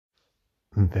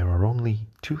There are only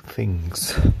two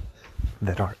things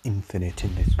that are infinite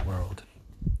in this world: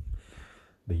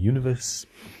 the universe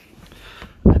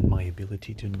and my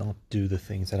ability to not do the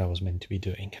things that I was meant to be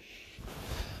doing.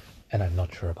 And I'm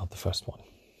not sure about the first one.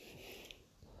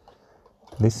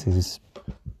 This is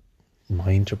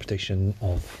my interpretation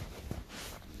of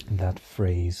that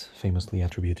phrase famously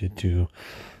attributed to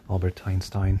Albert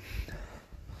Einstein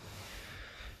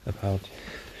about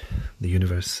the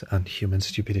universe and human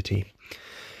stupidity.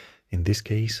 In this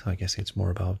case, I guess it's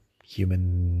more about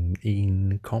human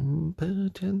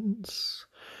incompetence,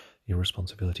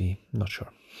 irresponsibility, not sure.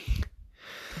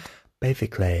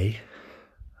 Basically,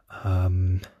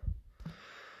 I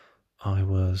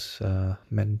was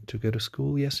meant to go to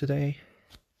school yesterday,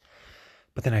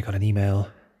 but then I got an email,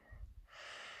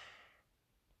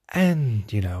 and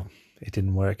it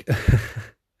didn't work.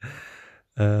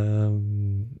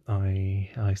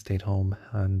 I stayed home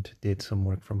and did some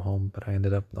work from home, but I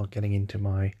ended up not getting into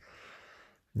my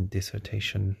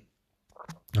dissertation.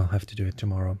 I'll have to do it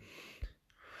tomorrow.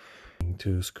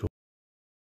 To school.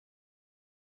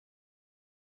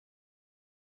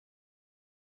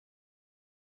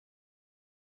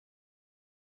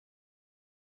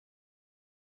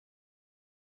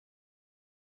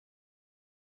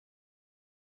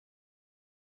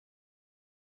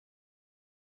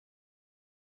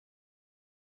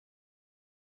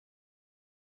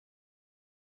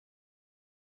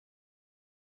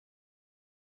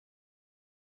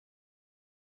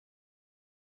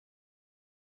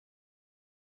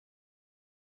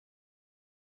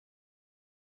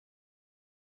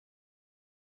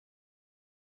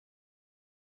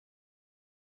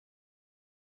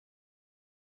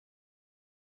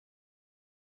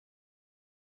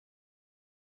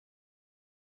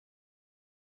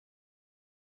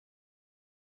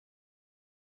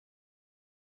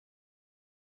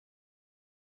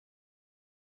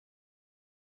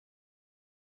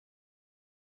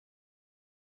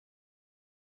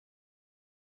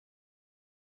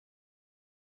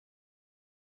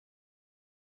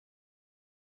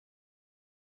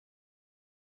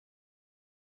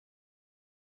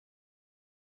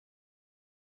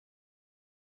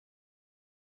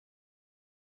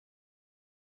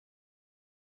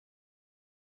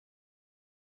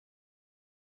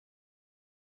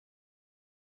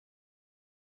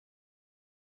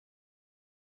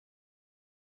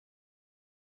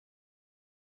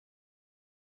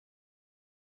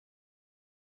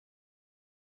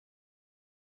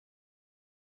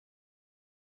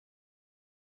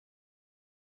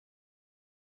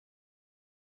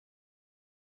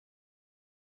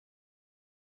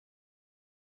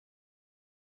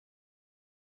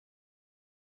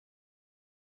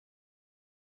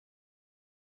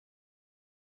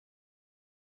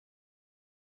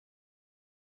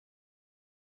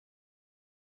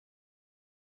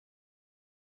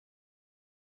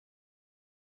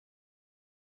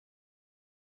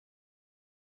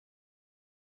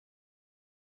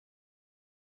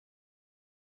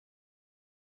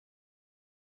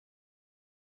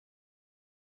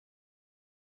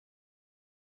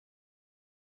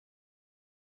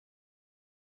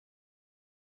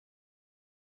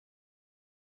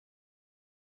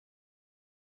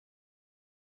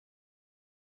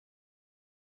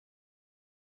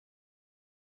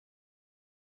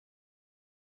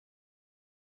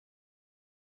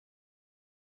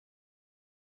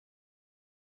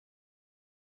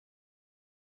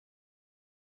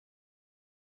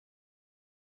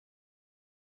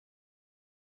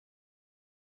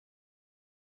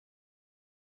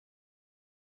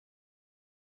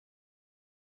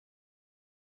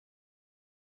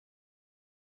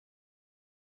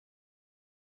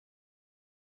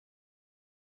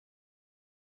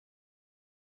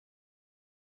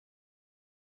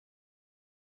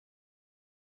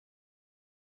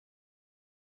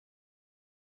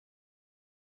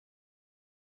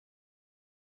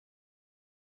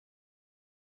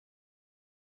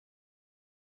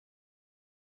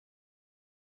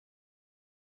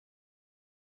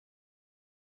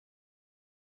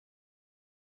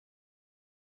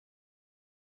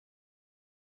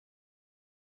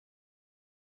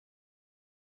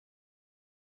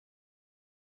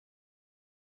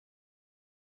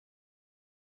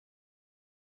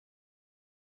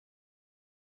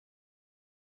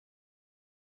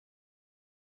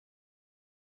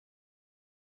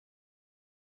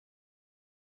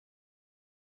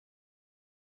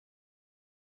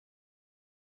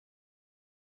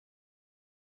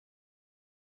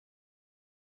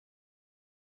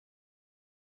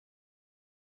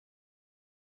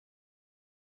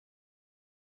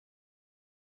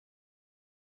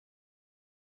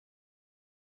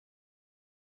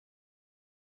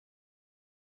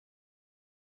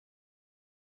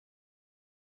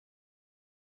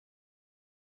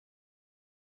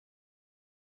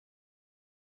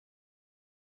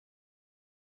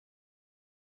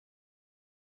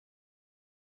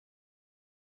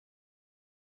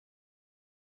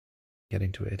 get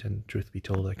into it. And truth be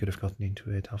told, I could have gotten into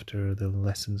it after the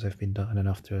lessons have been done and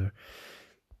after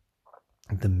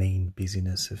the main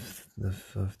busyness of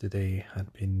the day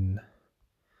had been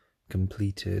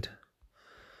completed.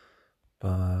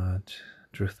 But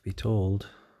truth be told,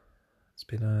 it's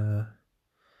been a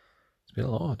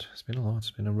lot. It's been a lot.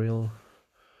 It's been a real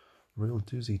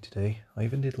doozy today. I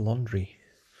even did laundry.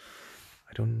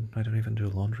 I don't even do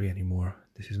laundry anymore.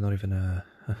 This is not even a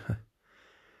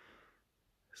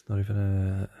it's not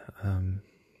even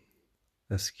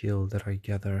a skill that I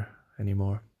gather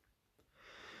anymore.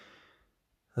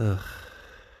 Ugh.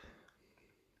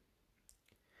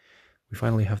 We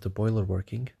finally have the boiler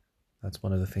working. That's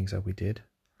one of the things that we did.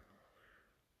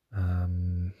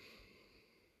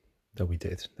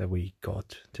 That we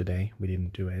got today. We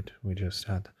didn't do it. We just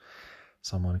had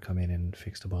someone come in and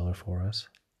fix the boiler for us.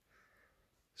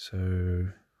 So,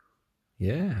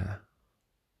 yeah,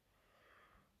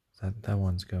 that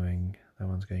one's going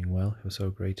well. It was so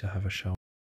great to have a shower.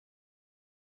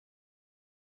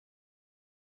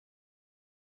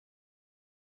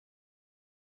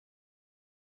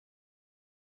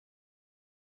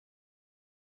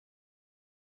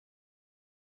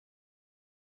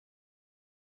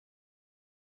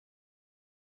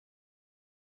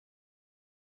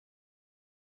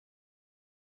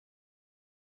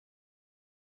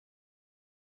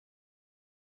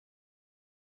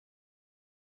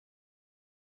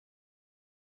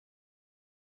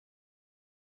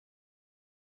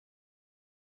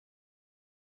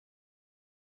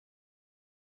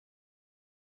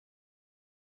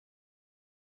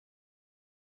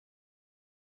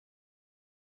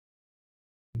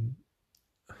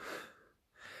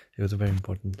 It was a very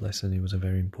important lesson. It was a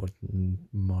very important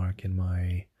mark in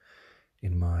my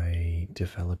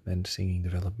development, singing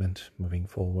development, moving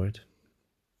forward.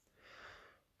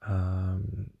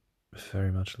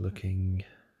 Very much looking.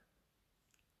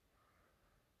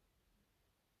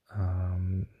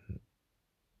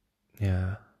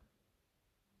 Yeah,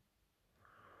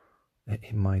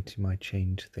 it might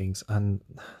change things, and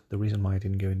the reason why I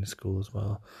didn't go into school as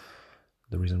well,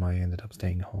 the reason why I ended up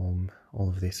staying home, all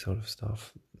of this sort of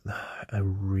stuff. I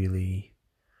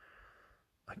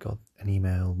got an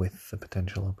email with a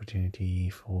potential opportunity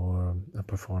for a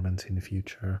performance in the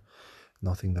future.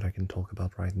 Nothing that I can talk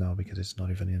about right now because it's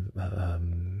not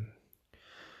even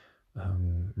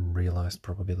realized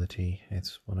probability.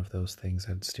 It's one of those things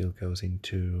that still goes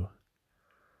into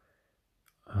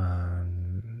a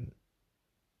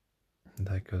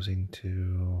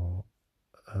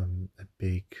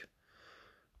big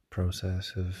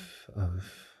process of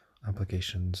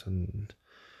applications and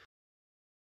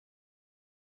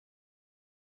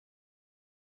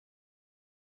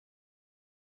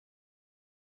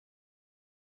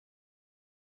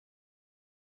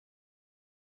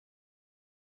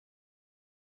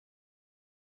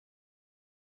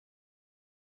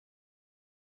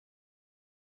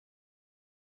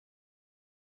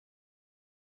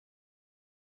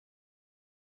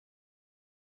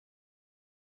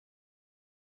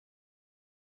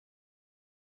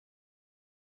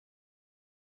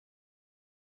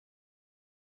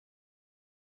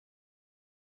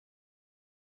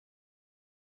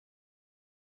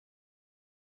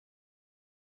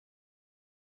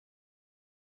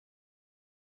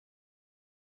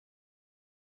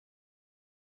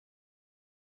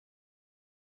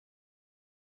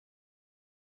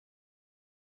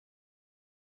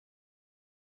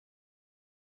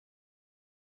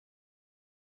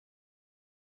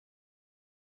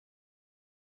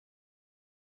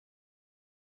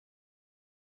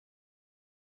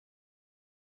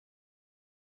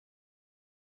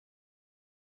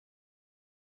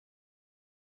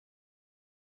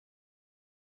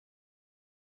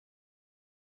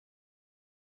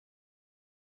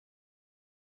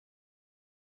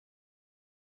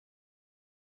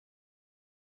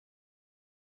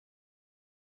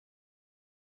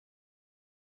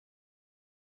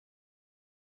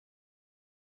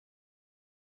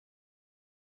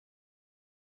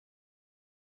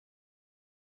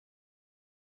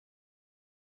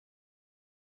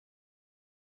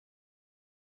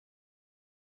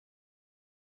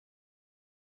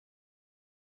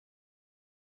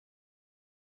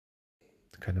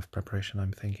the kind of preparation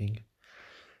I'm thinking.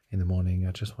 In the morning,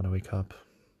 I just want to wake up,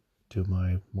 do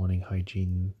my morning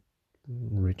hygiene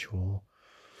ritual,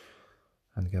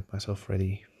 and get myself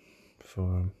ready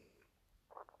for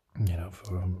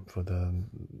for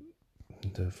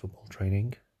the football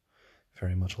training.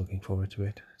 Very much looking forward to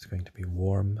it. It's going to be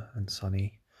warm and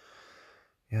sunny.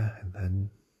 Yeah, and then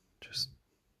just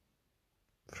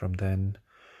from then,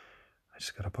 I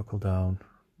just gotta buckle down,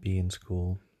 be in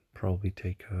school, probably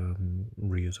take a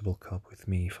reusable cup with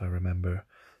me if I remember,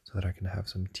 so that I can have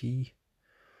some tea.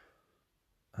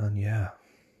 And yeah,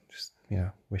 just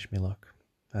wish me luck.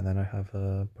 And then I have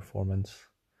a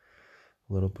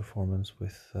little performance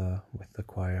with the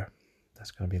choir.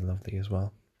 That's gonna be lovely as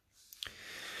well.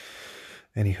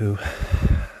 Anywho,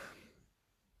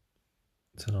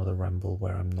 it's another ramble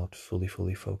where I'm not fully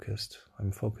focused.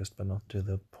 I'm focused, but not to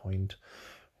the point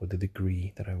or the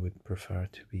degree that I would prefer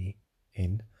to be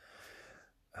in.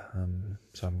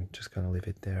 So I'm just gonna leave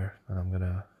it there, and I'm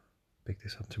gonna pick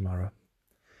this up tomorrow.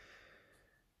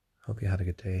 Hope you had a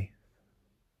good day.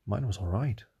 Mine was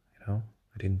alright, I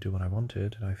didn't do what I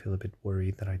wanted, and I feel a bit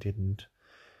worried that I didn't.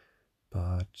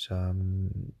 But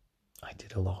I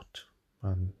did a lot,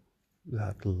 and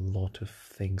that lot of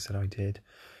things that I did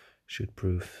should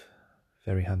prove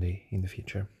very handy in the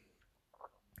future.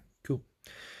 Cool.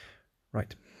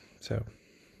 Right, so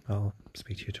I'll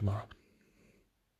speak to you tomorrow.